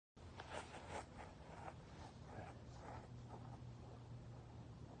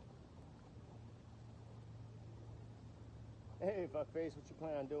Hey, fuckface, what you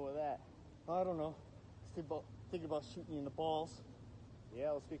plan on doing with that? I don't know. Thinking about shooting you in the balls. Yeah,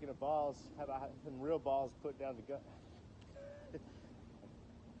 well, speaking of balls, how about some real balls put down the gun?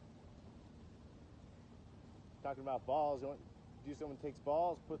 Talking about balls, you want to do someone takes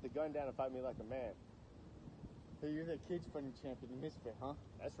balls, put the gun down and fight me like a man. Hey, you're that cage fighting champion, Mistfit, huh?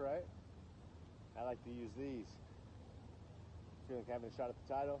 That's right. I like to use these. Feel like having a shot at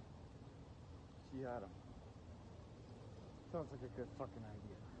the title? She had him. Sounds like a good fucking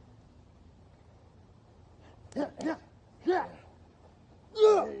idea.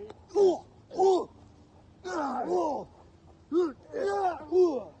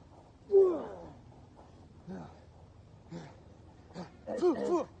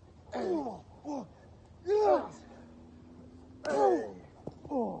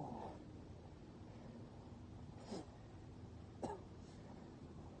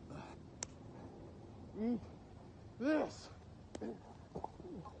 Eat this.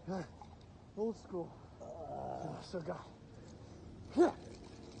 Old school. So go.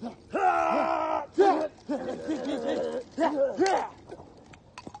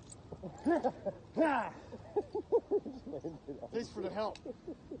 Thanks for the help.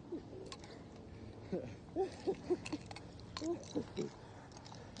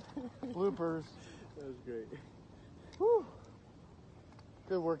 Bloopers. That was great. Whew.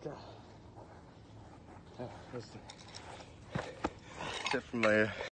 Good workout. Except for my